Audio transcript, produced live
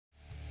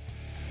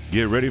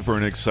Get ready for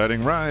an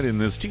exciting ride in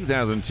this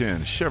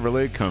 2010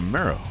 Chevrolet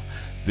Camaro.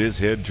 This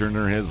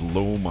head-turner has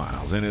low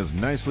miles and is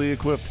nicely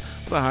equipped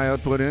with a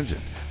high-output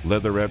engine,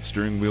 leather-wrapped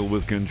steering wheel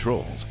with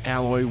controls,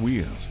 alloy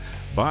wheels,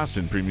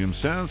 Boston premium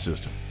sound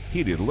system,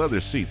 heated leather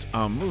seats,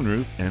 a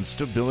moonroof, and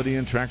stability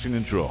and traction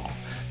control.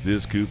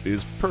 This coupe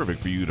is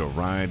perfect for you to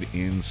ride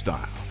in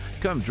style.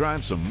 Come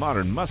drive some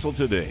modern muscle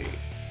today.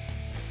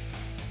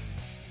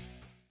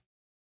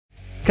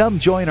 Come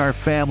join our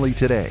family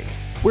today.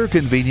 We're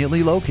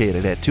conveniently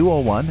located at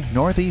 201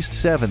 Northeast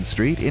 7th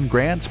Street in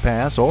Grants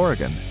Pass,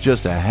 Oregon,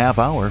 just a half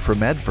hour from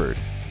Medford.